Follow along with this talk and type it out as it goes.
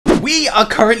We are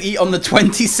currently on the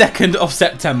 22nd of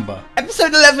September.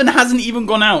 Episode 11 hasn't even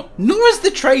gone out, nor is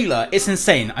the trailer. It's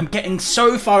insane. I'm getting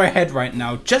so far ahead right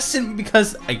now, just simply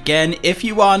because, again, if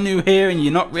you are new here and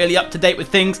you're not really up to date with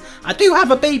things, I do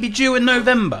have a baby due in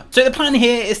November. So the plan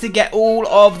here is to get all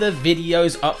of the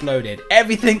videos uploaded,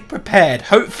 everything prepared.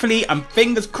 Hopefully, I'm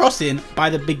fingers crossing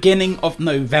by the beginning of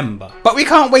November. But we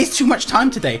can't waste too much time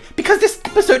today because this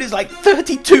episode is like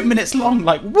 32 minutes long.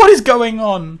 Like, what is going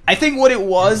on? I think what it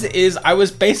was is I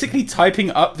was basically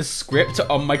typing up the script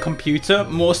on my computer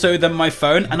more so than my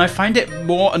phone, and I find it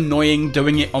more annoying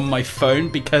doing it on my phone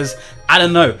because I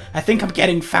don't know, I think I'm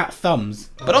getting fat thumbs.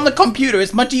 But on the computer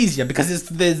it's much easier because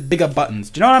there's bigger buttons.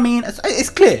 Do you know what I mean? It's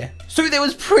clear. So there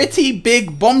was pretty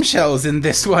big bombshells in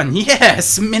this one.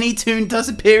 Yes, Minitoon does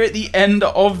appear at the end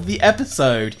of the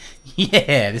episode.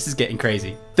 Yeah, this is getting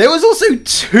crazy. There was also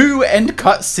 2 end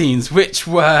cutscenes which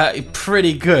were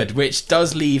pretty good, which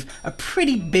does leave a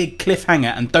pretty big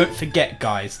cliffhanger. And don't forget,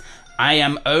 guys, I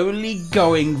am only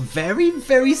going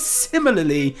very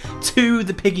similarly to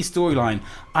the Piggy storyline.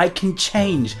 I can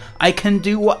change. I can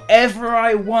do whatever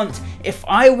I want. If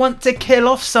I want to kill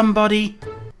off somebody,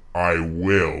 I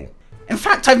will. In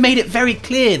fact, I've made it very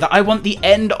clear that I want the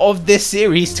end of this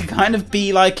series to kind of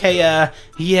be like a,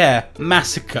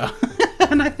 massacre.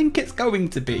 And I think it's going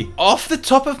to be. Off the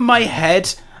top of my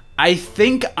head, I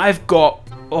think I've got,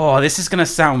 oh, this is going to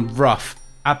sound rough,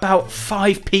 about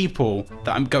 5 people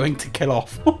that I'm going to kill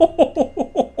off.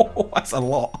 That's a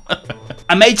lot.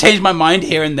 I may change my mind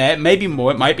here and there, maybe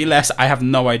more, it might be less, I have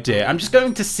no idea. I'm just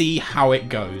going to see how it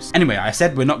goes. Anyway, I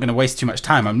said we're not going to waste too much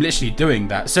time, I'm literally doing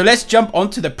that. So let's jump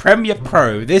onto the Premiere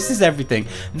Pro. This is everything.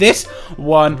 This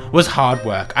one was hard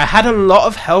work. I had a lot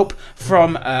of help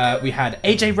from, we had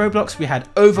AJ Roblox, we had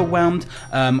Overwhelmed,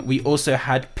 we also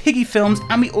had Piggy Films,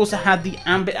 and we also had the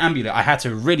Ambit Amulet. I had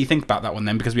to really think about that one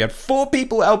then because we had 4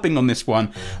 people helping on this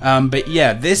one. But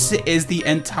yeah, this is the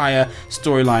entire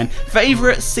storyline.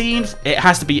 Favorite scenes? It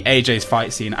has to be AJ's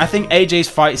fight scene. I think AJ's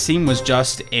fight scene was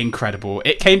just incredible.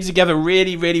 It came together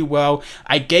really well.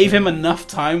 I gave him enough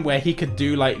time where he could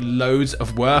do like loads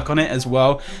of work on it as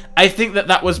well. I think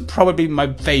that was probably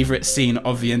my favorite scene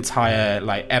of the entire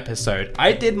like episode.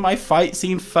 I did my fight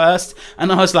scene first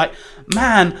and I was like,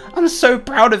 man, I'm so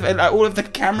proud of it. Like all of the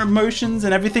camera motions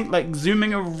and everything, like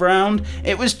zooming around,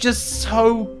 it was just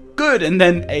so good. And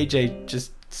then AJ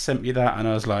just sent me that and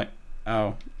I was like,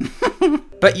 oh.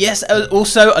 But yes,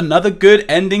 also another good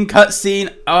ending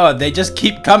cutscene. Oh, they just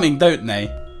keep coming, don't they?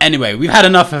 Anyway, we've had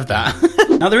enough of that.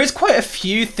 Now, there is quite a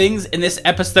few things in this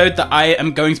episode that I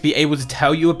am going to be able to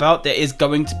tell you about. There is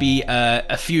going to be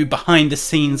a few behind the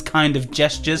scenes kind of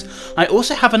gestures. I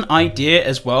also have an idea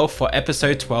as well for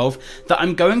episode 12 that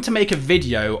I'm going to make a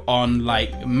video on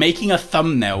like making a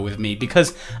thumbnail with me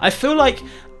because I feel like,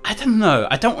 I don't know,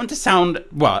 I don't want to sound,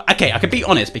 well, okay, I could be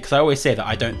honest because I always say that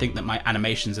I don't think that my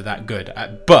animations are that good,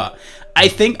 but I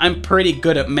think I'm pretty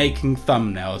good at making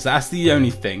thumbnails, that's the only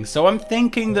thing. So I'm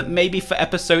thinking that maybe for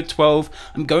episode 12,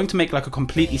 I'm going to make like a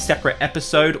completely separate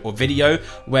episode or video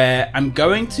where I'm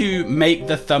going to make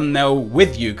the thumbnail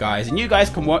with you guys and you guys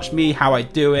can watch me how I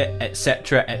do it,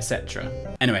 etc, etc.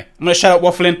 Anyway, I'm gonna shut up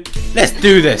waffling, let's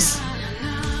do this.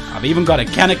 I've even got a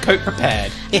can of Coke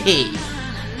prepared. Hehe.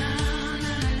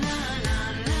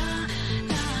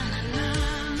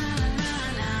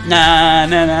 Na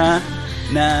na na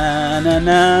na na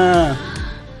na.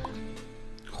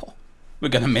 Oh, we're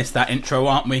gonna miss that intro,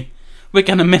 aren't we? We're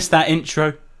gonna miss that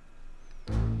intro.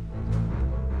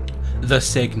 The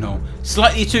signal.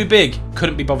 Slightly too big.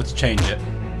 Couldn't be bothered to change it.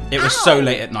 It was so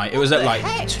late at night. It was at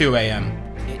like 2 AM.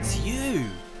 It's you.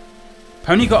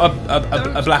 Pony got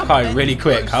a black eye really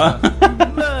quick, huh?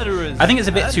 I think it's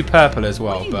a bit too purple as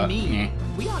well, but yeah.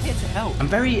 We are here to help. I'm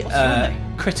very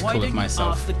critical of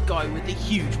myself. Ask the guy with the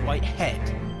huge white head.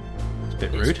 It's a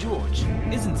bit rude. It's George,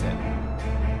 isn't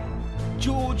it?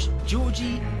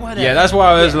 Georgie, whatever. Yeah, that's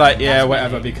why I was like, yeah,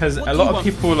 whatever, because a lot of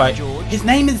people like, his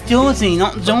name is Georgie,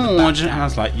 not George. And I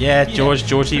was like, yeah, George,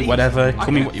 Georgie, whatever,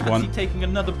 call me what you want. Taking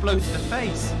another blow to the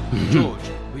face. George,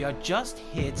 we are just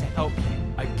here to help you.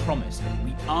 I promise,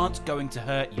 we aren't going to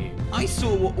hurt you. I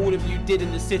saw what all of you did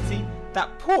in the city.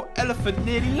 That poor elephant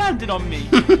nearly landed on me.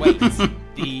 Wait,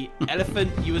 the elephant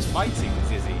you was fighting,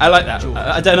 Zizzy. I like that.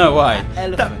 I don't know why.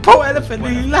 That poor elephant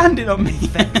nearly landed on me.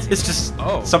 Effective. It's just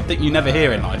something you never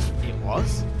hear in life. It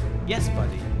was? Yes,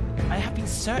 buddy. I have been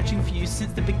searching for you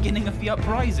since the beginning of the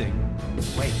uprising.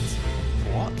 Wait,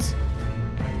 what?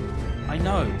 I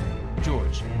know,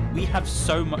 George. We have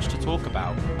so much to talk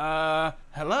about.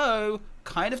 Hello?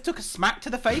 kind of took a smack to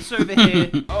the face over here.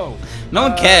 Oh. No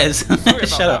one cares. Sorry about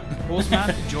Shut up. that.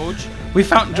 Horseman, George. We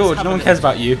found George. have No a one cares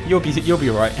little- about you. You'll be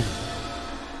alright.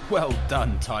 Well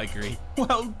done, Tigry.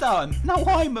 Well done. Now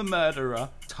I'm a murderer.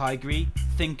 Tigry,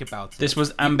 think about it. This was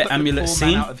You Amber put the Amulet poor man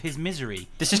scene. out of his misery.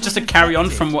 This is He just a was carry on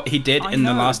infected. from what he did I in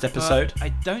the know, last but episode. I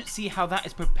don't see how that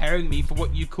is preparing me for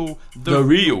what you call The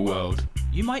real world.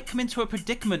 You might come into a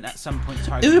predicament at some point,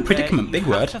 Tigry. Ooh, where predicament, you big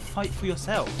have word. to fight for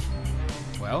yourself.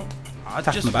 Well, I'd Tap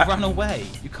on just the back. run away.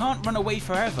 You can't run away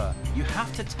forever. You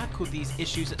have to tackle these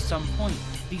issues at some point.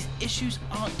 These issues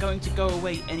aren't going to go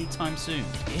away anytime soon.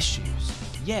 Issues?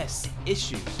 Yes,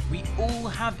 issues. We all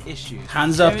have issues.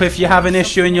 Hands There up is if you have an always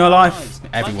issue in something your our life. lives.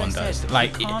 Everyone Like I does. said,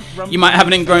 Like, you can't run you might have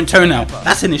an from ingrown toenail. forever.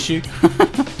 That's an issue.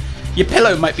 Your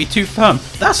pillow might be too firm.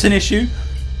 That's an issue.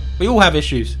 We all have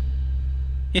issues.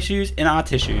 Issues in our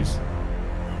tissues.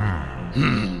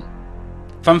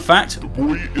 Fun fact, The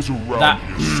boy is around that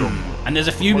here somewhere. and there's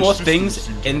a few My more sister things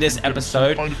seems in to this be getting some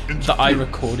episode kind of that I interference.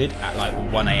 recorded at like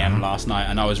 1 a.m. last night,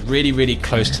 and I was really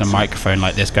close to the microphone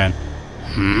like this going,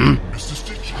 Mr.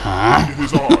 Stitch, it is I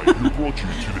who brought you to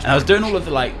this and I was doing all of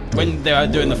the like, when they were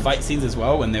doing the fight scenes as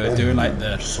well, when they were doing like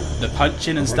the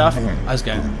punching and stuff, I was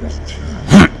going,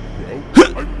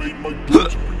 Well, I made my daughter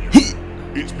for you.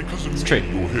 It's because of it's me true,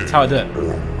 you're here. that's how I do it.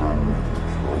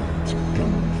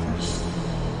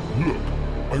 Look,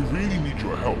 I really need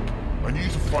your help. I need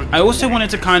to find. I also wanted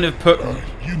to kind of put,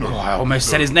 You know, oh, I almost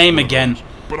said his name again.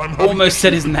 But I'm having Almost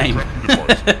said his issues with name. the tracking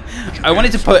device. Would you I be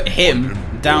wanted to able put find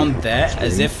him down there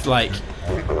as if like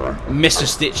Mr.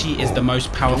 Stitchy is the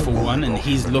most powerful one and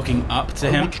he's looking up to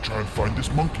I him. want to try and find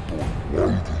this monkey boy.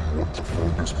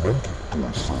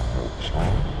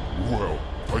 Well,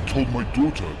 I told my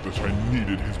daughter that I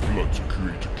needed his blood to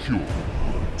create a cure.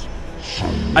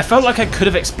 I felt like I could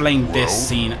have explained this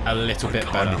scene a little bit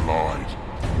I kinda better. lied.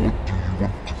 What do you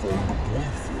want to find the boy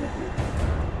for?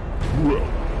 Well,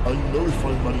 I know if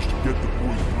I manage to get the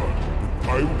boy's blood, then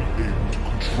I will be able to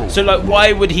control. So like,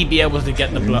 why would he be able to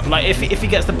get the blood? Like, if he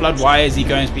gets the blood, why is he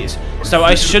going to be? So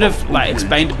I should have like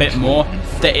explained a bit more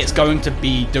that it's going to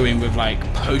be doing with like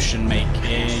potion making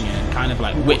and kind of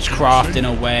like witchcraft in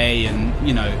a way, and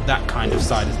you know that kind of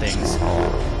side of things.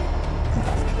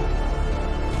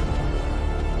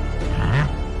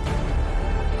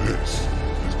 This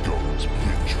is going to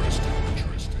be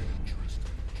interesting.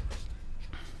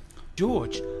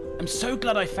 George, I'm so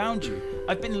glad I found you.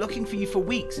 I've been looking for you for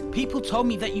weeks. People told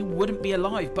me that you wouldn't be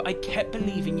alive, but I kept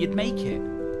believing you'd make it.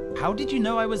 How did you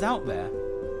know I was out there?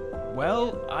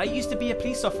 Well, I used to be a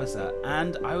police officer,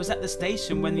 and I was at the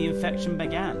station when the infection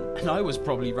began. And I was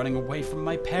probably running away from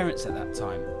my parents at that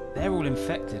time. They're all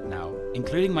infected now,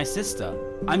 including my sister.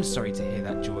 I'm sorry to hear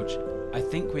that, George. I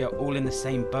think we are all in the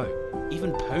same boat.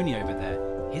 Even Pony over there.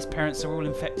 His parents are all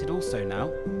infected also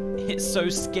now. It's so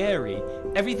scary.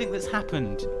 Everything that's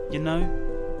happened, you know?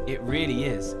 It really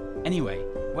is. Anyway,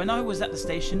 when I was at the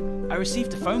station, I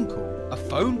received a phone call. A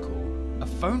phone call? A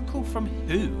phone call from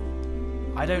who?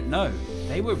 I don't know.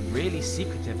 They were really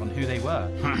secretive on who they were.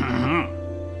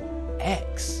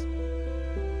 X?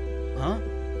 Huh?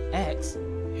 X?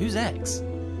 Who's X?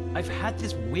 I've had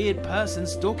this weird person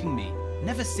stalking me.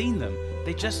 Never seen them.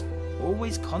 They just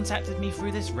always contacted me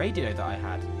through this radio that I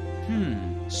had.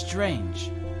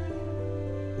 Strange.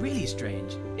 Really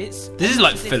strange. It's This is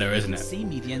like almost as if filler, he isn't can it? see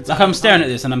me the Like entire I'm staring time. at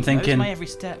this and I'm Knows thinking, my every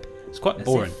step. it's quite As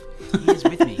boring. if he is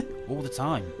with me all the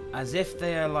time. As if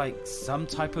they are like some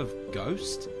type of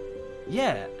ghost.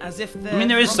 Yeah, as if they're I mean,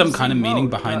 there is from some the kind of same meaning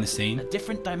world, behet but the scene. A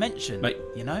different dimension. Like,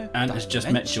 you know? Ant has just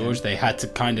met Dimension. George. They had to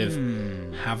kind of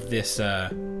have this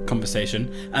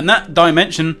conversation, and that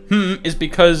dimension is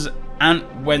because Ant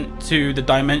went to the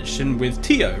dimension with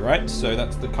Tio, right? So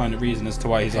that's the kind of reason as to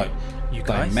why he's like, you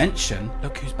guys, dimension.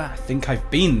 look who's back. I think I've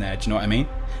been there. Do you know what I mean?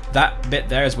 That bit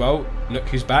there as well. Look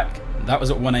who's back. That was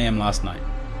at 1 a.m. last night.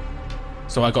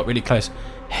 So I got really close.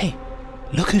 Hey,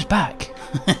 look who's back.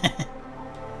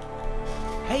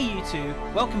 Hey you two,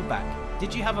 welcome back.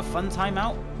 Did you have a fun time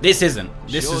out? This isn't.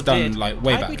 This Sure is done did. like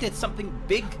way We back. did something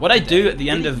big. What I do today, at the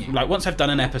end didn't of, you? like, once I've done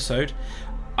an episode,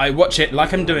 I watch it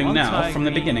like I'm doing Come on, now, from the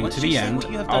Tigry. beginning Once to you the say end.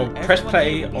 what you have I'll done, press everyone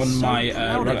play here will be on so my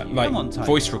proud of you. like Come on, Tigry.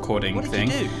 voice recording What did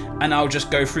thing, you do? and I'll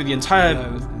just go through the entire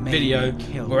Love made video me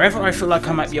kill wherever I feel like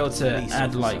I might be able to police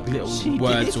add like officer. little She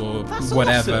words did? or That's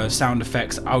whatever awesome. sound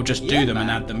effects. I'll just do Yeah, them and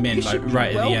man. add them in You like should be right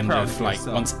at well the end proud of like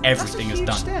yourself. once That's a everything is huge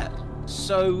done. step.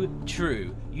 So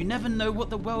true. You never know what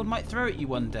the world might throw at you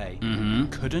one day.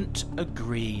 Couldn't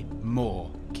agree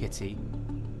more, Kitty.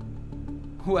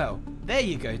 Well, there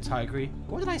you go, Tigry.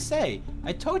 What did I say?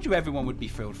 I told you everyone would be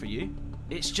thrilled for you.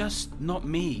 It's just not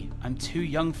me. I'm too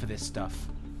young for this stuff.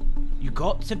 You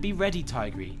got to be ready,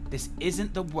 Tigry. This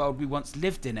isn't the world we once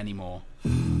lived in anymore.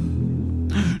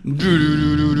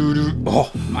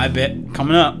 Oh, my bit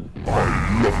coming up.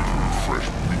 I love it when fresh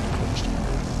meat comes to me.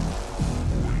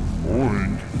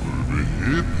 Oink, oink,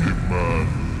 hip, hip,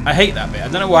 man. I hate that bit. I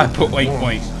don't know why I put oink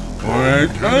oink.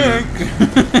 Oink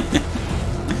oink.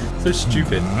 So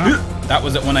stupid. That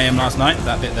was at 1 AM last night,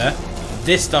 that bit there.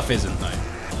 This stuff isn't though.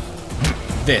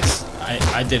 This.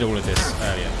 I did all of this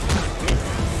earlier.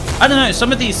 I don't know,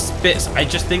 some of these bits I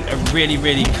just think are really,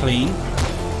 really clean.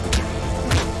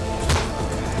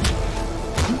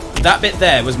 That bit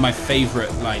there was my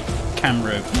favourite, like,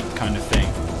 camera kind of thing.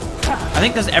 I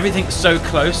think because everything's so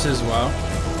close as well.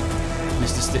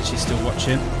 Mr. Stitchy's still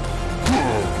watching.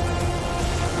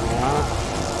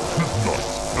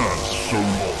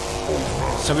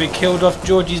 So we killed off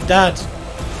Georgie's dad.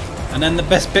 And then the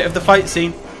best bit of the fight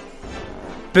scene.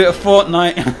 Bit of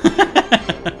Fortnite.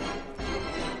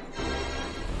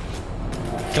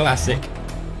 Classic.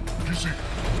 Did you see?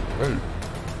 Hey,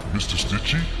 Mr.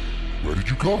 Stitchy, where did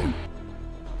you go?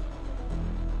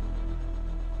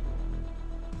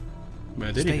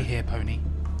 Where did Stay he? here, Pony.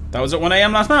 That was at 1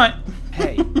 AM last night.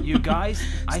 Hey, you guys.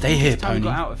 I Stay think here, it's time Pony. we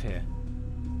got out of here.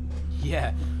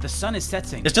 Yeah, the sun is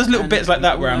setting. It's just little and bits like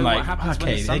that we where all I'm know what like, happens when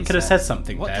okay, the they sun could have sets. said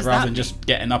something What there does rather that than mean? just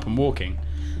getting up and walking.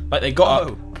 Like they got up,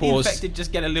 The paused, infected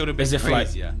just get a little bit as if like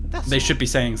crazier. they should be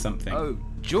saying something. Oh,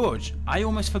 George, I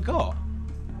almost forgot.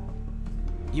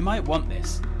 You might want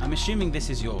this. I'm assuming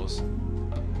this is yours.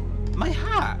 My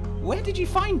hat! Where did you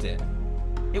find it?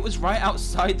 It was right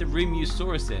outside the room you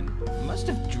saw us in. You must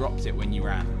have dropped it when you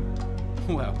ran.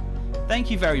 Well,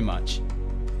 thank you very much.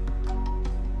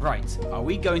 Right, are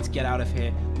we going to get out of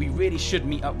here? We really should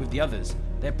meet up with the others.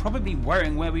 They're probably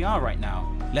worrying where we are right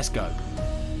now. Let's go.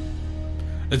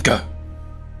 Let's go.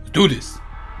 Let's do this.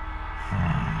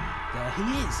 There he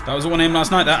is. That was at 1 AM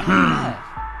last night, that. There.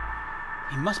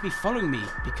 He must be following me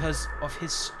because of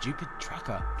his stupid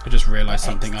tracker. I just realised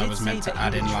X something I did was say meant to that he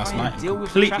add would in try last and night and deal with the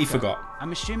completely tracker. forgot.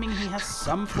 I'm assuming he has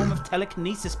some form of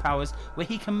telekinesis powers where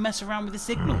he can mess around with the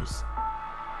signals.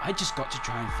 I just got to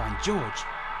try and find George.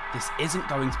 This isn't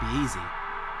going to be easy.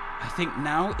 I think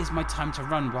now is my time to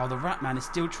run while the Ratman is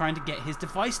still trying to get his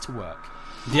device to work.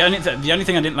 The only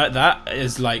thing I didn't like that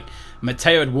is like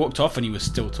Matteo had walked off and he was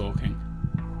still talking.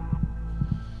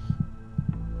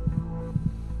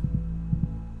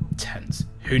 Tense.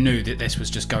 Who knew that this was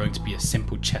just going to be a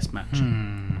simple chess match?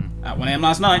 At 1 AM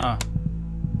last night.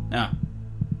 Ah.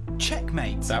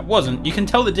 Checkmate. That wasn't. You can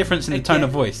tell the difference in the tone of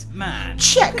voice. Man.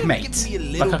 Checkmate. Give me a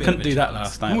little Like I bit couldn't of a do that chance.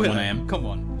 last night at 1 AM. Come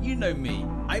on, you know me.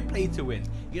 I play to win.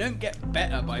 You don't get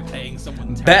better by playing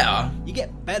someone terrible. Better? You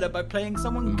get better by playing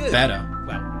someone good. Better.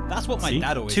 Well, that's what my See?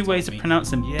 dad always Two told ways of me.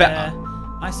 pronouncing Yeah, better.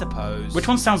 I suppose. Which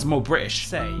one sounds more British?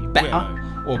 Say Better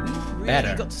Willow. or Really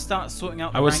better? got to start sorting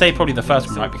out. I would say ranking probably the first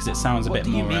points. one, right? Because it sounds a What bit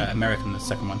do you more mean? American than the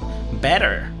second one.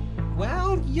 Better.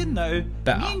 Well, you know,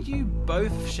 Better. me and you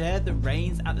both share the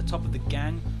reins at the top of the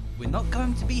gang. We're not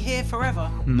going to be here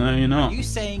forever. No, you're not. Are you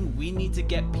saying we need to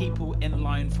get people in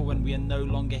line for when we are no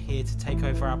longer here to take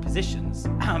over our positions?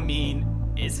 I mean,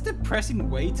 it's a depressing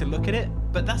way to look at it,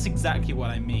 but that's exactly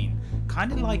what I mean.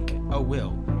 Kind of like a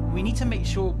will. We need to make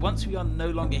sure once we are no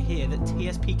longer here that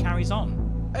TSP carries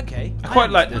on. Okay. I quite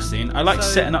like understand. this scene. I like So,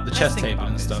 setting up the let's chess think table about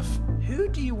and this. stuff. Who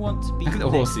do you want to be Look at the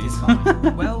next horses. in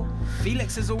line? Well,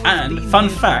 Felix has always And been fun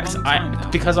here for a fact, long time now.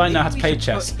 because I know how to Maybe play we should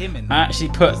chess, put him in I actually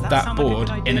put Does that that sound like a board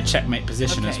good in a idea? checkmate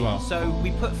position as well. So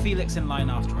we put Felix in line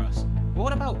after us. But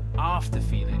what about after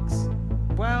Felix?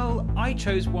 Well, I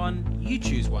chose one, you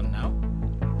choose one now.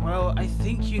 Well, I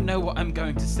think you know what I'm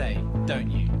going to say, don't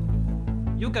you?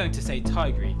 You're going to say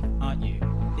Tigry, aren't you?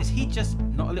 Is he just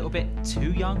not a little bit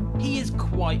too young? He is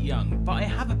quite young, but I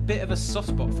have a bit of a soft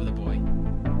spot for the boy.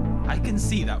 I can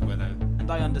see that, Willow, and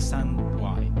I understand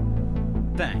why.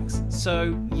 Thanks.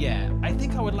 So, yeah, I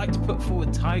think I would like to put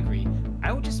forward Tigry.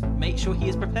 I will just make sure he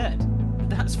is prepared.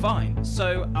 That's fine.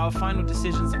 So, our final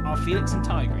decisions are Felix and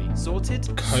Tigry. Sorted?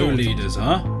 Sorted. Co-leaders,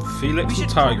 huh? Felix We should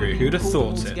and probably Tigry. Who'd have call them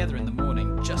all thought it? together in the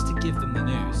morning just to give them the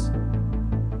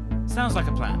news. Sounds like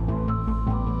a plan.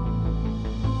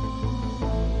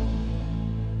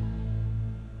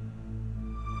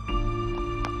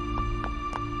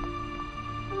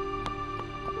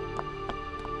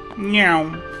 Meow.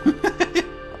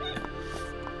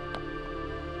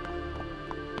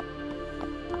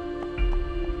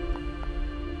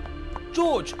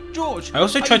 George! I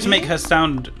also are tried you to make here? her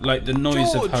sound like the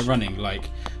noise of her George! running. Like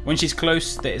when she's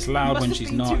close, that it's He loud. must When have she's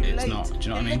been not, too it's late. not. Do you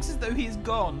know what I It mean? looks as though he's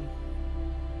gone.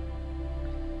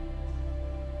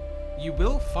 You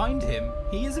will find him.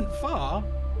 He isn't far.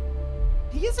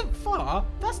 He isn't far?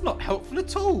 That's not helpful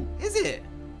at all, is it?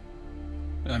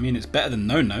 I mean, it's better than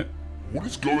no note. What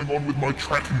is going on with my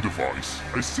tracking device?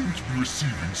 I seem to be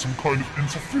receiving some kind of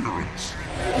interference.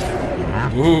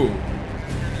 Ooh.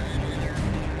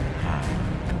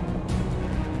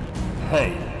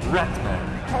 Hey, Ratman,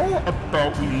 how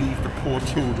about we leave the poor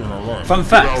children alone? Fun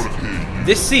fact,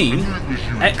 this scene,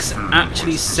 X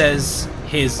actually says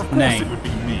his name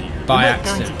by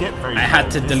accident. I had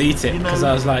to delete it because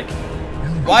I was like,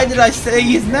 why did I say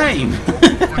his name?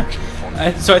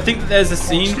 So I think that there's a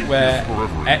scene where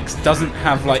X doesn't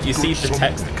have, like, you see the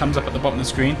text that comes up at the bottom of the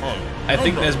screen. I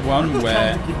think there's one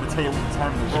where he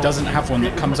doesn't have one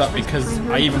that comes up because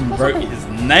I even wrote his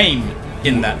name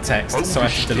in that text, so I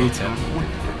had to delete it.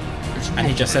 And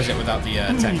he just says it without the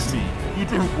text. You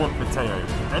don't want Mateo.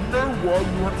 I know why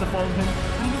you want to find him.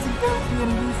 He isn't going to be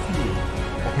any use to you.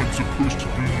 I'm supposed to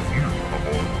believe you, am I?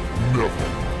 Never.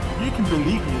 You can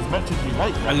believe me as much as you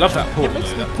like. I love that portal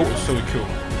though, that portal's so cool.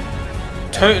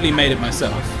 Totally made it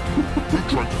myself. Don't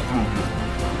try to throw me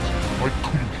off. I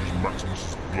couldn't use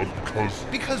Maximus's blood because...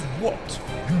 Because what?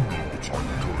 You know what I'm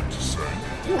going to say.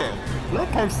 Well,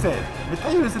 like I said,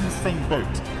 Mateo is in the same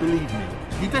boat. Believe me.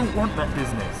 You don't want that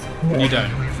business. You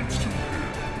don't. Why are you even still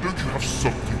here? Don't you have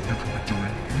something you can be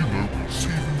doing? You know,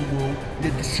 saving the world,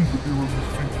 like the superhero you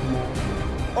think you are.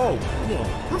 Oh, yeah.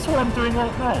 That's what I'm doing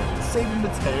right now. Saving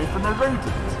Mateo from a rodent.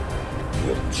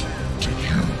 What did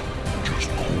you just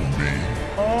call me?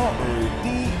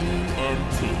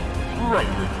 R-O-D-E-N-T.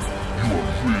 Rodent. You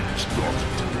are really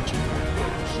starting to get on my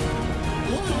nerves.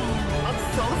 I'm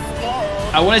so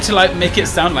scared. I wanted to, like, make it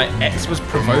sound like X was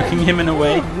provoking him in a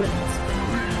way.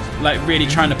 Like, really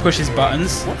trying to push his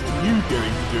buttons. What are you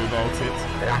going to do about it?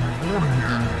 I'm warning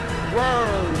you. Whoa!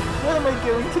 What am I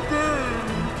going to do?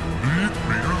 Leave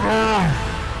me alone.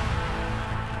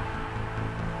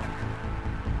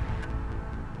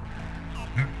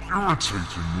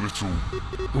 Irritating little...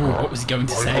 Ooh, what was he going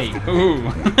to say? Ooh.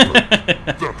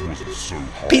 That wasn't so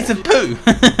hard. Piece of poo!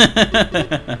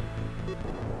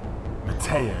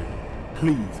 Mateo,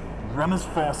 please, run as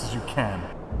fast as you can.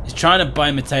 He's trying to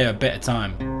buy Mateo a bit of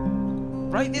time.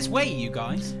 Right this way, you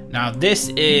guys. Now this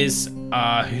is,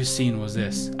 whose scene was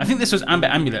this? I think this was Amber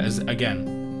Amulet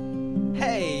again.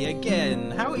 Hey,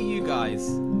 again. How are you guys?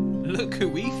 Look who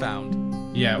we found.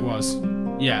 Yeah, it was.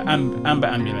 Yeah, Amber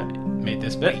Amulet made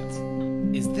this bit.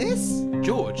 Wait, is this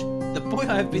George, the boy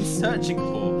I have been searching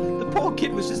for? The poor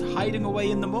kid was just hiding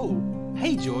away in the mall.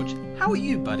 Hey, George, how are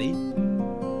you, buddy?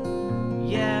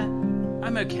 Yeah,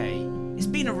 I'm okay. It's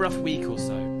been a rough week or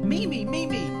so. Mimi,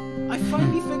 I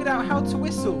finally figured out how to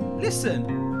whistle. Listen.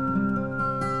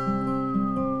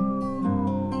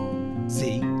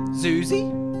 See, Susie?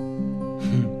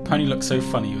 Pony looks so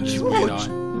funny with his weird George,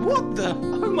 eye. what the?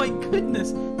 Oh my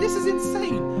goodness, this is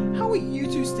insane. How are you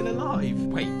two still alive?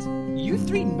 Wait, you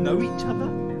three know each other?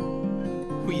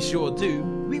 We sure do.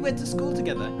 We went to school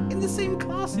together, in the same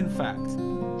class in fact.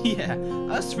 Yeah,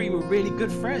 us three were really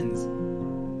good friends.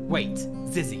 Wait,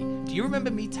 Zizzy, do you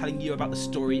remember me telling you about the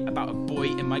story about a boy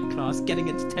in my class getting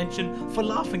a detention for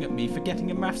laughing at me for getting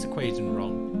a maths equation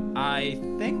wrong? I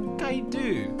think I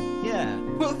do. Yeah.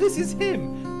 Well, this is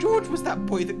him. George was that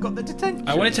boy that got the detention.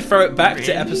 I wanted to throw it back to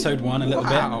Really? episode 1 a little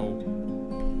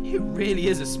bit. It really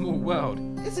is a small world,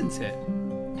 isn't it?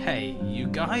 Hey, you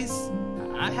guys,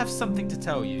 I have something to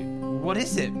tell you. What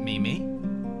is it, Mimi?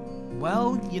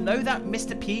 Well, you know that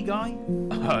Mr. P guy?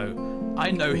 Oh,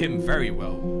 I know him very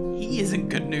well. He isn't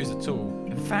good news at all.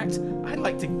 In fact, I'd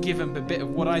like to give him a bit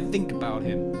of what I think about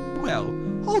him. Well,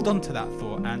 hold on to that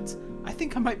thought, Ant. I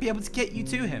think I might be able to get you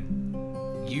to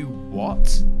him. You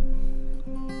what?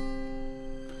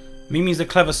 Mimi's a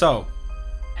clever soul.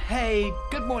 Hey,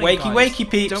 good morning, Wakey, guys. wakey,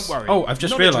 peeps. Don't worry. Oh, I've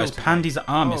just not a drill realised today. Pandy's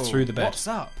arm is through the bed. What's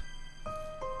up?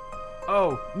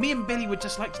 Oh, me and Billy would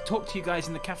just like to talk to you guys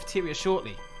in the cafeteria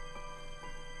shortly.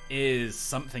 Is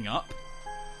something up?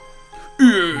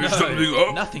 Yeah,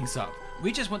 No, nothing's up.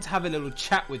 We just want to have a little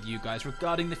chat with you guys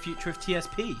regarding the future of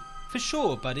TSP. For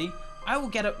sure, buddy. I will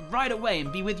get up right away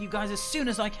and be with you guys as soon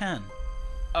as I can.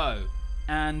 Oh,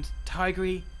 and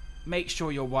Tigry, make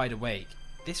sure you're wide awake.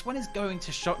 This one is going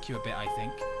to shock you a bit, I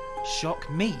think. Shock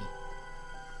me?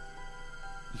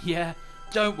 Yeah,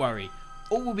 don't worry.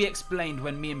 All will be explained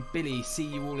when me and Billy see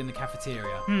you all in the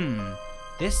cafeteria.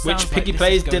 This sounds Which like Piggy this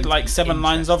Plays is going did to like be 7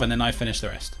 lines interesting. of, and then I finished the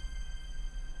rest.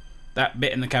 That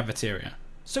bit in the cafeteria.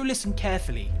 So listen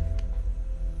carefully.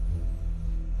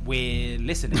 We're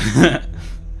listening.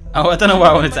 Oh, I don't know why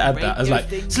I wanted to My add that. I was radio like,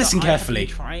 thing just listen that I have carefully.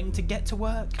 been trying to get to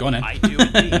work. Go on then. I do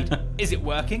indeed. Is it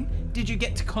working? Did you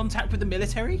get to contact with the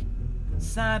military?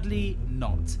 Sadly,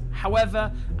 not. However,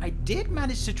 I did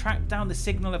manage to track down the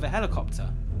signal of a helicopter.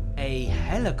 A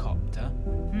helicopter?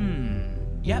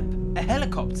 Yep, a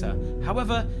helicopter.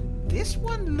 However, this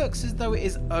one looks as though it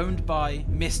is owned by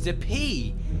Mr.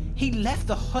 P. He left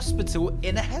the hospital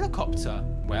in a helicopter.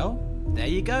 Well, there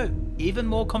you go. Even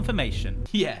more confirmation.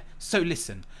 Yeah, so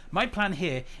listen. My plan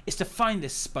here is to find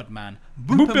this Spud man,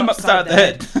 boop him upside the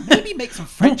head, maybe make some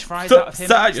French fries out of him,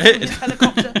 steal his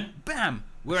helicopter, bam,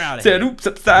 we're out of here. Oops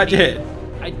upside your head.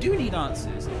 I do need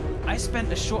answers. I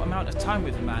spent a short amount of time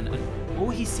with the man, and all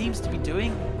he seems to be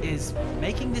doing is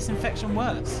making this infection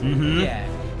worse. Yeah,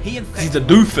 he infected He's a my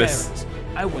doofus. parents.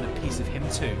 I want a piece of him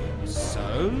too.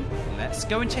 So, let's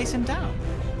go and chase him down.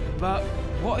 But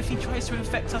what if he tries to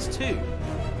infect us too?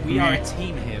 We are a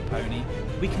team here, Pony.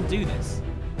 We can do this.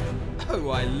 Oh,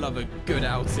 I love a good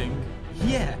outing.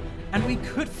 Yeah, and we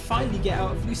could finally get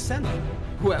out of Lucella.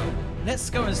 Well, let's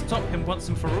go and stop him once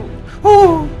and for all.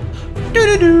 Ooh,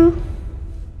 doo-doo-doo.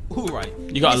 Alright,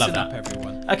 You gotta love listen that. up,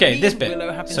 everyone. Okay, Me this and bit.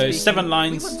 Willow have been So speaking. 7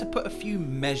 lines. We want to put a few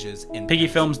measures in Piggy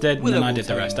place. Films did, and Willow then I will did the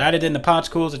tell rest. you. I added in the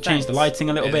particles, I changed the Thanks, lighting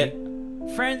a little bit.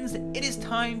 Friends, it is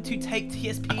time to take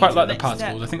TSP I quite to like the the next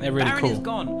particles. step. I think they're really Baron cool. is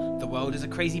gone. The world is a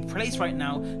crazy place right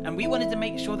now, and we wanted to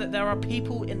make sure that there are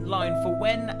people in line for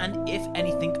when and if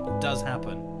anything does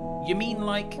happen. You mean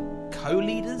like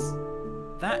co-leaders?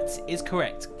 That is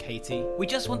correct, Katie. We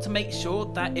just want to make sure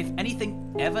that if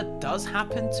anything ever does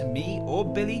happen to me or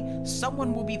Billy,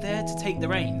 someone will be there to take the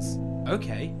reins.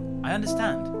 Okay, I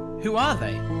understand. Who are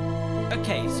they?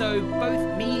 Okay, so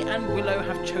both me and Willow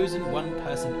have chosen one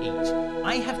person each.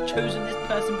 I have chosen this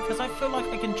person because I feel like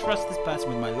I can trust this person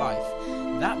with my life.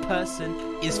 That person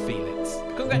is Felix.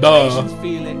 Congratulations,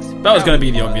 Felix. That was going to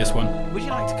be the Proud of you. obvious one. Would you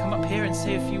like to come up here and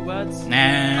say a few words?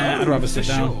 Nah, I'd rather sit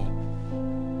for down. sure.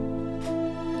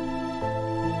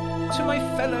 To my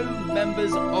fellow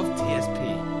members of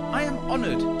TSP, I am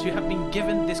honoured to have been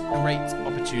given this great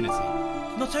opportunity.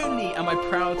 Not only am I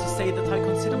proud to say that I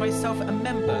consider myself a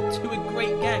member to a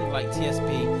great gang like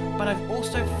TSP, but I've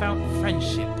also found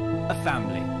friendship, a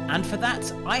family. And for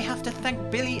that, I have to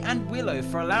thank Billy and Willow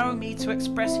for allowing me to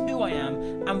express who I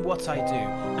am and what I do.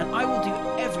 And I will do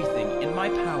everything in my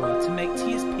power to make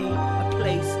TSP a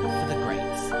place for the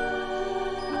greats.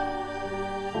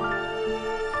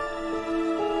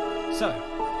 So,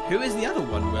 who is the other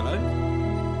one, Willow?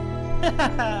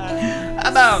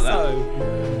 About that.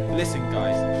 So, listen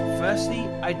guys, firstly,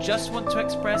 I just want to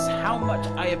express how much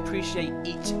I appreciate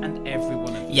each and every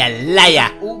one of you. You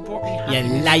liar. All brought me You're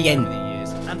happiness lying. over the years,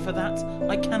 and for that,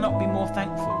 I cannot be more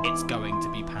thankful. It's going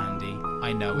to be Pandy,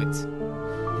 I know it.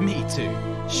 Me too.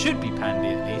 Should be Pandy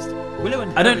at least. Willow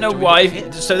and I don't know Herrick why. joined the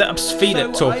fit. So that's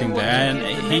Felix So I talking want there, to and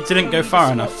give the he next didn't go movie far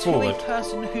slot enough to forward. a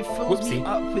person who fills me Whoopsie.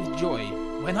 up with joy.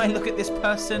 When I look at this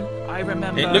person, I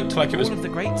remember It looked like it was- all of the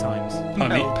great times.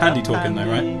 Pandy talking though,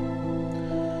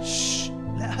 right? Shh,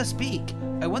 let her speak.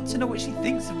 I want to know what she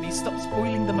thinks of me. Stop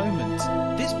spoiling the moment.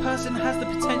 This person has the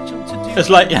potential to do. It's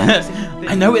like, amazing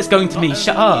I know it's going to things, me. not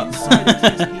Shut only up. inside of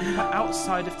TSP, but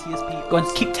outside of TSP. Go on,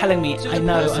 also. keep telling me. So I the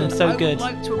know, person I'm so I good. would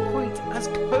like to appoint as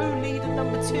co-leader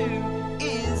number 2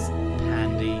 is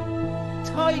Pandy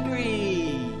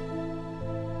Tigry.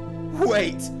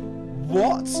 Wait,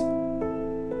 what?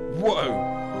 Whoa,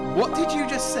 what did you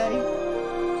just say?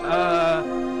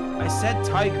 I said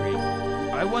Tigry.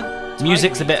 I want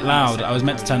Music's Tigry a bit to be loud. second I was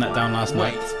meant to turn that co-leader. down last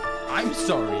night. Wait, I'm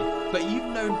sorry, but you've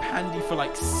known Pandy for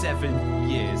like 7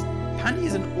 years. Pandy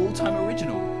is an all-time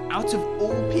original. Out of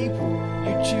all people,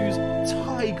 you choose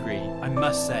Tigry. I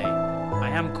must say, I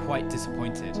am quite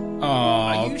disappointed. Oh,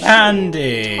 Are you sure?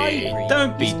 Pandy. Tigry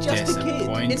Don't be is just a kid.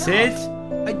 disappointed.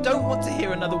 Enough. I don't want to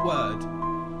hear another word.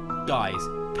 Guys,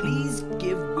 please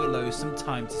give Willow some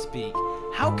time to speak.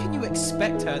 How can you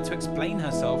expect her to explain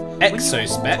herself when you're all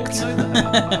Exospect. talking over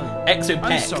her? I'm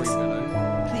Exopex. sorry,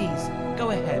 Willow. Please, go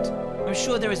ahead. I'm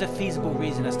sure there is a feasible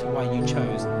reason as to why you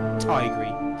chose Tigry.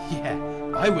 Yeah,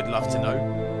 I would love to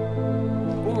know.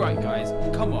 Alright guys,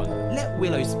 come on. Let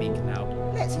Willow speak now.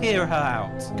 Let's hear her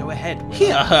out. Go ahead, Willow.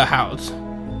 Hear her out.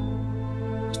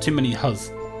 There's too many hus.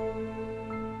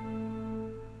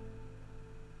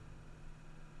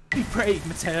 Be brave,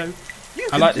 Mateo. You I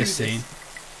can like do this scene.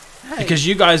 Hey, Because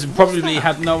you guys probably that?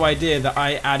 had no idea that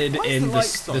I added why is in the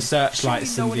lights the on?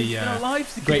 searchlights Surely no and one is still alive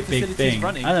to keep great the big facilities thing.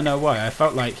 running. I don't know why. I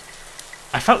felt like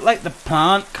the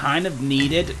plant kind of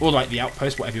needed, or like the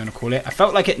outpost, whatever you want to call it. I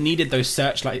felt like it needed those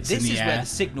searchlights This in is the where air. the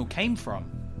signal came from.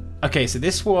 Okay, so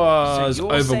this was So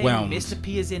you're overwhelmed. saying Mr.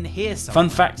 P is in here somewhere. Fun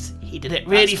fact: he did it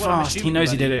really That's what I'm fast. He assuming,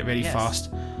 knows he buddy. did it really Yes. fast.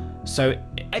 So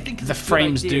I think it's the a good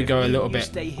frames idea do go a if little you bit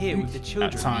stay here with the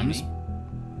children, at times. Mimi.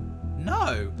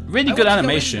 No. Really I want good to go in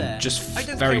animation, there. just I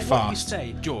don't very care what you fast.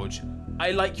 say. George,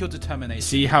 I like your determination.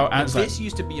 See how Ant's like, This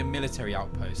used to be a military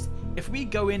outpost. If we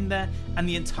go in there and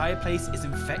the entire place is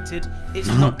infected, it's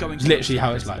not going to... literally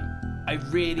how it's like. I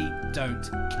really don't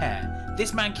care.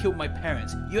 This man killed my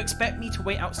parents. You expect me to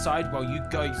wait outside while you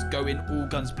guys go in all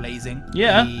guns blazing?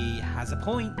 Yeah. He has a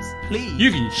point. Please.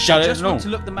 You can shut I it just down. want to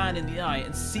look the man in the eye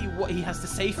and see what he has to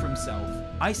say for himself.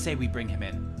 I say we bring him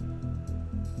in.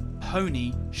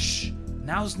 Pony, shh.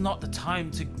 Now's not the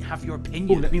time to have your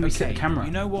opinion. Oh, let me reset the camera.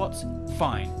 You know what?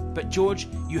 Fine. But George,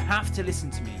 you have to listen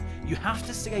to me. You have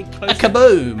to stay close.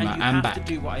 Kaboom! And you I'm have back. to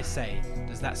do what I say.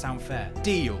 Does that sound fair?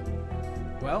 Deal.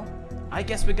 Well, I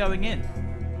guess we're going in.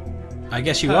 I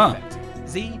guess you Perfect.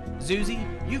 Z, Zuzi,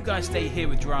 you guys stay here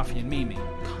with Giraffe and Mimi.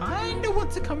 Kinda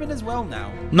want to come in as well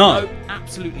now. No. No,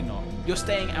 absolutely not. You're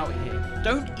staying out here.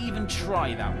 Don't even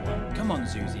try that one. Come on,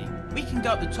 Zuzi. We can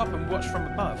go up the top and watch from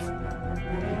above.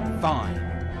 Fine.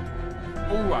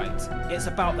 Alright, it's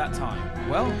about that time.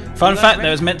 Well, Fun you guys fact, ready?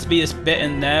 there was meant to be this bit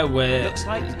in there where Looks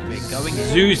like we're going in.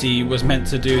 Zuzi was meant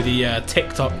to do the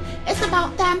TikTok. It's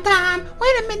about damn time.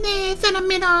 Wait a minute, in a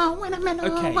minute, wait a minute,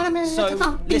 wait a Okay, minute.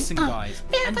 so listen guys,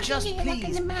 and just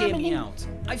please hear me out.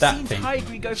 I've That seen thing.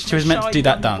 Tigre go from She was meant to a shy do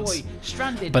that young dance. boy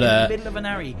stranded But, in the middle of an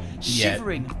alley, yeah,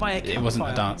 shivering by a campfire, it wasn't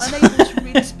a dance. unable to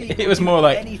really speak It was or do more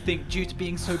like- anything due to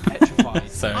being so petrified.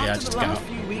 So, yeah, After just the get last out.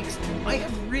 few weeks, I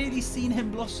have really seen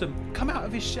him blossom, come out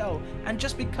of his shell, and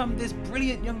just become this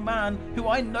brilliant young man who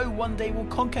I know one day will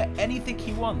conquer anything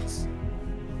he wants.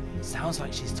 Sounds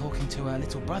like she's talking to her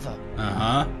little brother.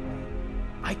 Uh-huh.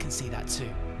 I can see that too.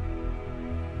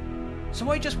 So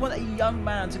I just want a young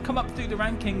man to come up through the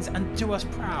rankings and do us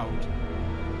proud.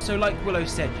 So like Willow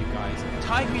said, you guys,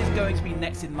 Tigre is going to be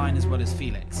next in line as well as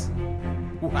Felix.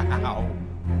 Wow.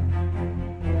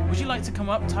 Would you like to come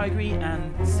up, Tigre,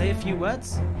 and say a few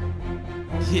words?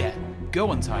 Yeah, go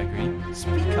on, Tigre.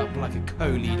 Speak up like a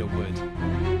co-leader would.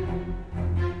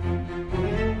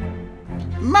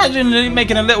 Imagine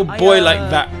making a little boy like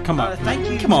that come up. Thank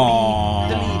you Come to on.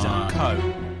 be the leader,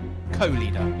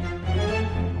 co-leader.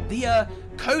 The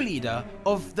co-leader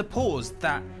of the paws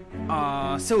that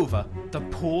are silver. The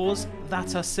paws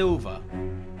that are silver.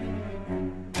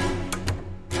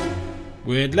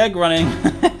 Weird leg running.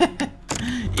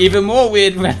 Even more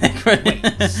weird leg running.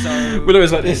 So Willow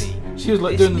was like this. Billy, She was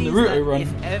like this doing the means Naruto that run.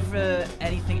 If ever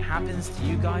anything happens to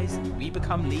you guys, we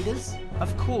become leaders?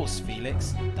 Of course,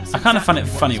 Felix. That's I kind of find it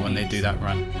exactly what funny this when they means. do that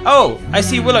run. Oh, I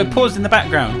see Willow paused in the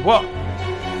background. What?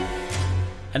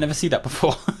 I never see that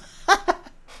before.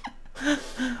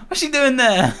 What's she doing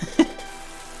there?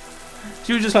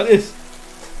 She was just like this.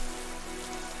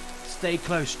 Stay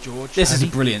close, George. This is a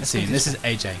Ready? brilliant Let's go scene. this This is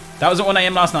AJ. That was at 1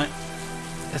 AM last night.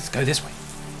 Let's go this way.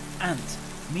 And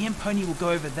me and Pony will go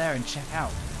over there and check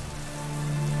out.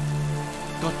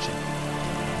 Gotcha.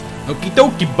 Okie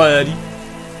dokie, buddy.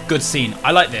 Good scene.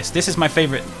 I like this. This is my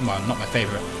favorite. Well, not my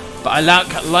favorite, but I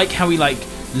like how he like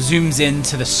zooms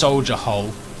into the soldier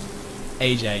hole.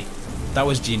 AJ, that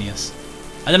was genius.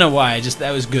 I don't know why. Just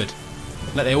that was good.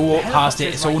 Like they all walk past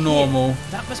it. Helicopter's It's all right normal. here.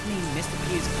 That must mean Mr.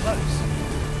 P is close.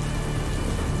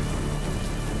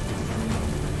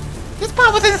 This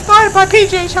part was inspired by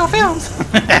PGHL films.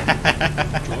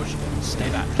 George, stay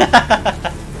back.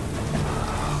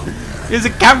 There's a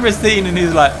camera scene, and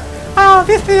he's like, Oh,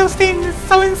 this little scene is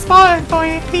so inspired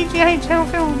by PGHL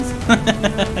films.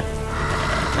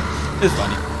 it's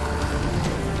funny.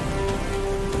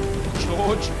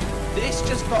 George, this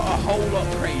just got a whole lot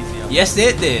crazier. Yes,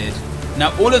 it did.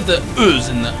 Now all of the uhs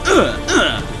and the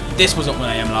this was at 1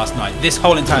 AM last night. This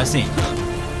whole entire scene.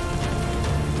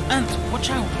 And watch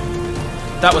out.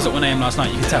 That was at 1 AM last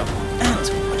night. You can tell.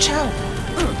 And watch out.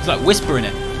 It's like whispering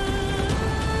it.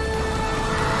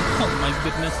 Oh my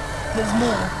goodness. There's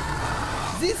more.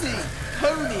 Zizzy,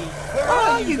 Pony, where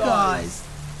are you guys?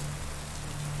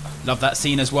 Love that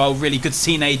scene as well. Really good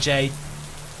scene, AJ.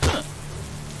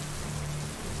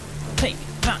 Take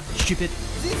that, stupid.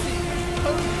 Zizzy,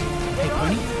 Pony, hey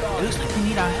Pony, it looks like we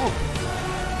need our help.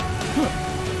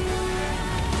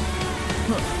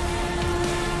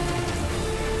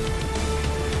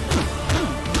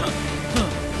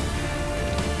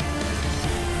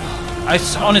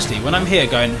 Honestly, when I'm here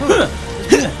going,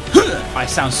 I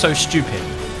sound so stupid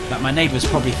that my neighbours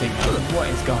probably think, what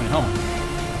is going on?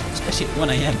 Especially at 1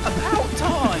 AM. About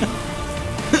time.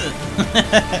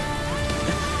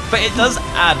 But it does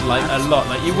add like a lot.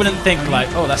 Like you wouldn't think like,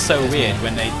 oh, that's so weird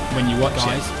when you watch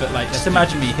Guys, it. But like, just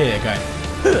imagine me here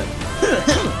going.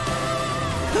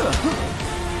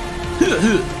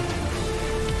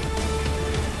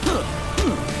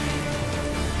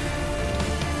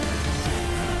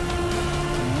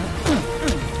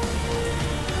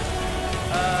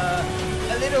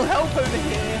 A little help over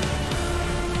here.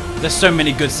 There's so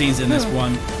many good scenes in this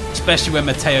one, especially when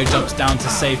Mateo jumps down to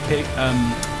save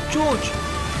George.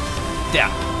 Yeah.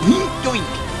 Yoink.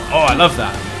 Oh, I love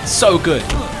that. So good.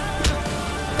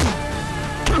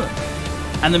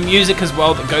 And the music as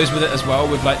well that goes with it as well,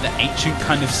 with like the ancient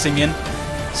kind of singing.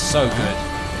 So good.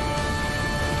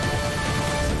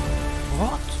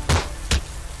 What?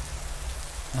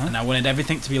 Huh? And I wanted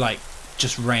everything to be like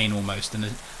just rain almost, and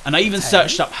I even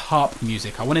searched up harp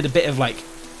music. I wanted a bit of like,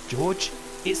 George,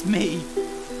 it's me,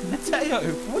 Mateo.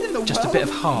 What in the just world? a bit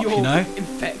of harp, You're you know?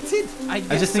 infected? I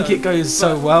just think it goes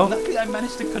so well. Luckily, I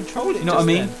managed to control it. You know what I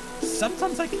mean? Then.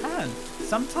 Sometimes I can.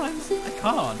 Sometimes I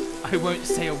can't. I won't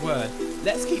say a word.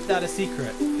 Let's keep that a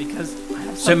secret because I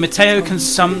have. So Mateo can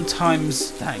sometimes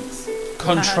Thanks.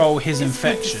 control his It's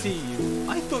infection. good to see you.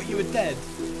 I thought you were dead.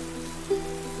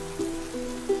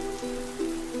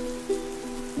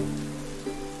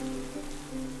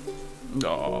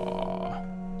 Aww.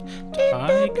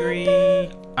 I agree.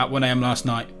 At 1 AM last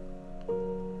night.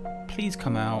 Please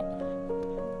come out.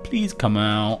 Please come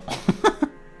out.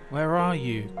 Where are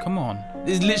you? Come on.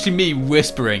 This is literally me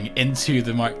whispering into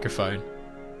the microphone.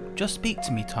 Just speak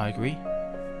to me, Tigry.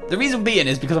 The reason being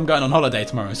is because I'm going on holiday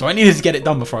tomorrow, so I needed to get it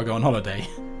done before I go on holiday.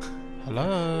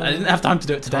 Hello. I didn't have time to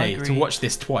do it today, Tigry. to watch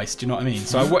this twice, do you know what I mean?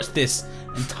 So I watched this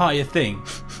entire thing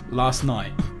last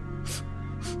night.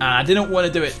 And I didn't want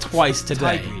to do it twice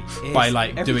today Tigry, by is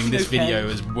like doing everything this okay? video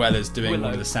as well as doing Willow,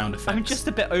 all of the sound effects. I'm just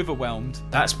a bit overwhelmed.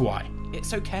 That's why.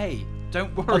 It's okay.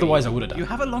 Don't worry. Otherwise I would have done. You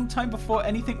have a long time before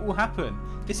anything will happen.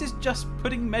 This is just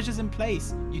putting measures in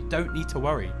place. You don't need to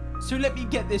worry. So let me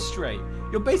get this straight.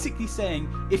 You're basically saying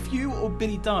if you or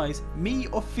Billy dies, me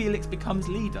or Felix becomes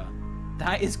leader.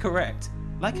 That is correct.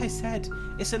 Like I said,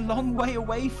 it's a long way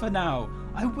away for now.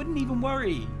 I wouldn't even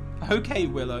worry. Okay,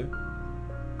 Willow.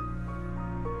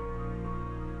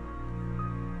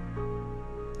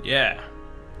 Yeah.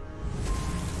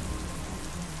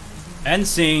 End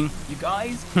scene. You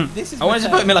guys, this is. I wanted to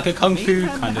put him in like a kung Me fu and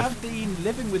kind of. have been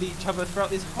living with each other throughout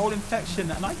this whole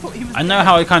infection, and I thought he was. I know dead.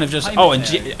 how I kind of just. Hi, Oh, and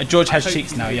Mateo. George has I hope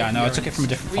cheeks you now. know Yeah, I know. I you're took it from a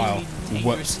different extremely file. dangerous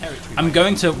Whoops. territory I'm right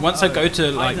going now. to once I go to I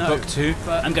like know, book 2.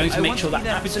 but I'm going to I make want sure to that be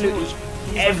there for absolutely George.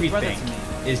 He's like a brother everything to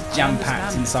me. is I jam packed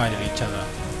understand. inside of each other.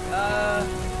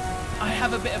 I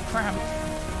have a bit of cramp.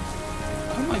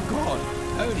 Oh my god,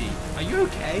 Pony, are you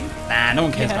okay? Nah, no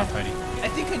one cares Yeah. about Pony. I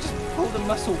think I just pulled a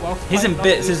muscle while He's in fighting off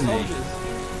bits, those isn't he? soldiers.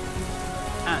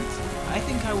 Ant, I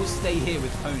think I will stay here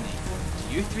with Pony.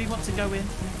 Do you three want to go in?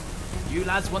 You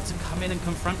lads want to come in and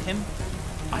confront him?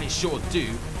 I sure do.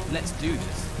 Let's do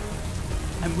this.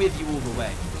 I'm with you all the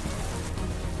way.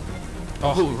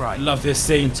 Oh, All right. love this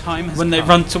scene. Time has when they come.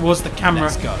 run towards the camera.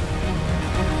 Let's go.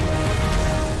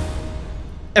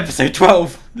 Episode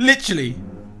 12, literally.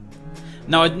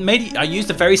 Now I used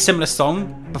a very similar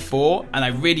song before, and I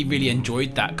really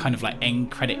enjoyed that kind of like end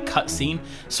credit cutscene.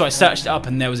 So I searched it up,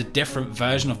 and there was a different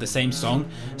version of the same song.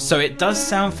 So it does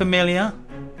sound familiar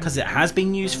because it has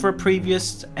been used for a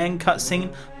previous end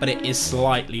cutscene, but it is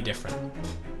slightly different.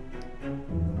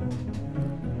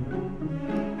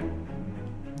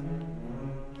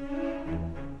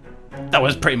 That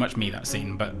was pretty much me, that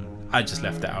scene, but I just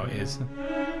left it how it is.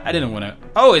 I didn't want to.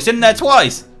 Oh, it's in there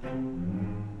twice.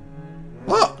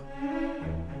 What?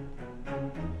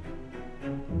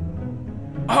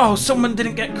 Oh, someone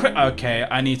didn't get crit. Okay,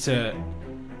 I need to.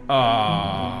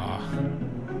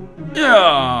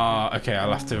 Yeah. Okay,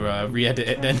 I'll have to re-edit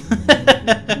it then.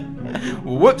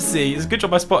 Whoopsie! It's a good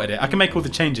job I spotted it. I can make all the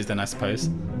changes then, I suppose.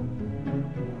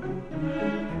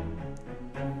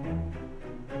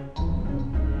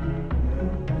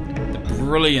 The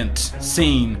brilliant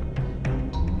scene,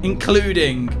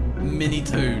 including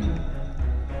Minitoon.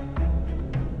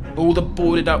 All the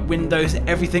boarded up windows,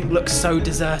 everything looks so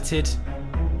deserted.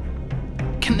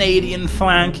 Canadian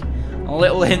flag, a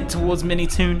little hint towards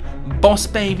Minitoon. Boss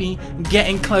Baby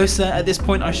getting closer. At this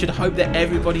point I should hope that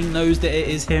everybody knows that it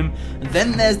is him.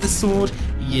 Then there's the sword,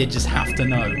 you just have to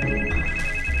know.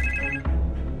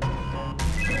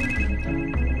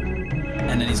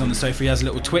 And then he's on the sofa, he has a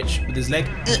little twitch with his leg.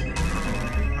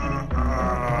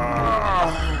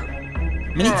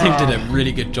 Minitoon did a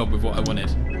really good job with what I wanted.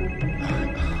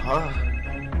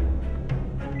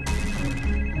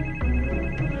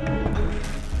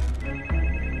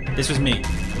 This was me,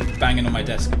 banging on my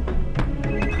desk.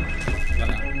 Like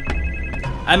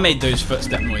that. I made those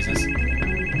footstep noises.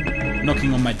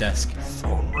 Knocking on my desk.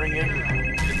 Phone ringing.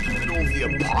 Middle of the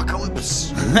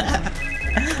apocalypse.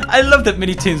 I love that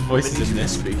Minitoon's voice is in Minitoon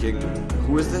this. speaking.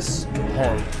 Who is this?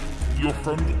 Hi, your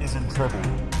friend is in trouble.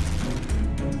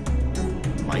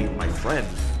 My friend.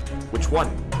 Which one?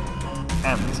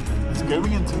 And he's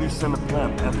going into Lucilla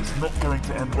Plan, and it's not going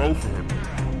to end well for him.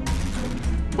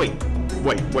 Wait.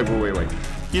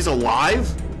 He's alive?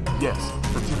 Yes,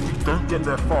 but if we don't get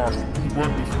there fast, he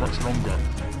won't be for much longer.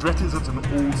 Threat is at an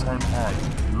all-time high.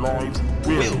 Lives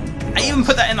will. I even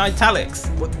put that in italics.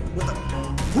 What the?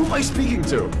 Who am I speaking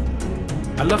to?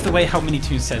 I love the way how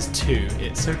Minitoon says two.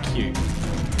 It's so cute.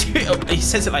 He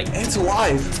says it like It's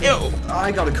alive. two.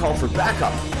 I gotta call for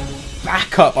backup.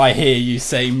 Backup, I hear you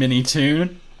say,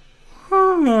 Minitoon.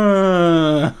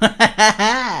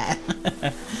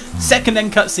 Second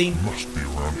end cutscene. Must be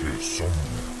around here somewhere.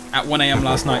 At 1 AM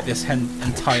last night, this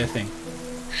entire thing.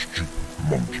 Stupid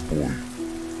monkey boy.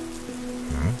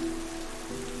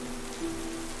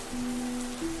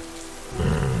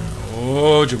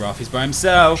 Oh, Giraffe's by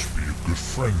himself. Be a good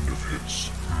friend of his.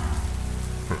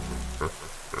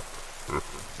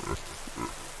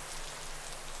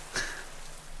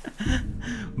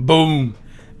 Boom.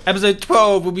 Episode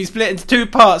 12 will be split into two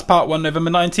parts. Part 1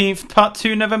 November 19th, Part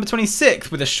 2 November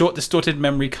 26th, with a short distorted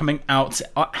memory coming out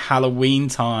at Halloween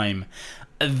time.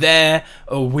 There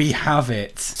we have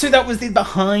it. So that was the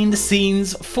behind the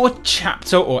scenes for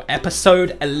chapter or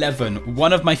episode 11.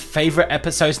 One of my favourite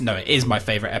episodes. No, it is my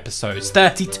favourite episode.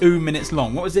 32 minutes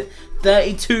long. What was it?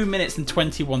 32 minutes and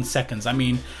 21 seconds. I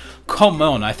mean, come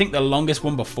on. I think the longest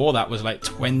one before that was like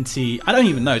 20. I don't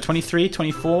even know. 23,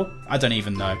 24? I don't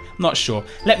even know. I'm not sure.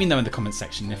 Let me know in the comment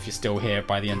section if you're still here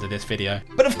by the end of this video.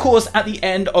 But of course, at the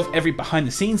end of every behind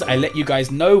the scenes, I let you guys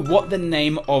know what the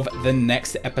name of the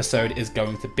next episode is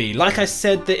going to be. Like I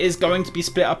said, that is going to be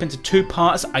split up into two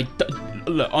parts.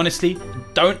 Look, honestly,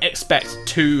 don't expect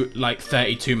two like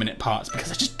 32-minute parts,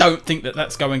 because I just don't think that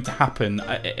that's going to happen.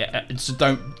 So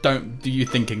don't do you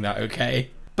thinking that, okay?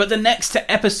 But the next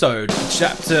episode,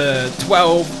 chapter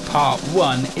 12, part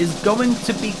 1, is going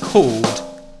to be called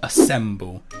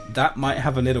Assemble. That might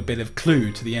have a little bit of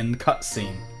clue to the end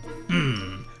cutscene.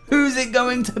 Who's it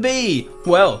going to be?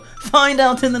 Well, find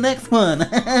out in the next one.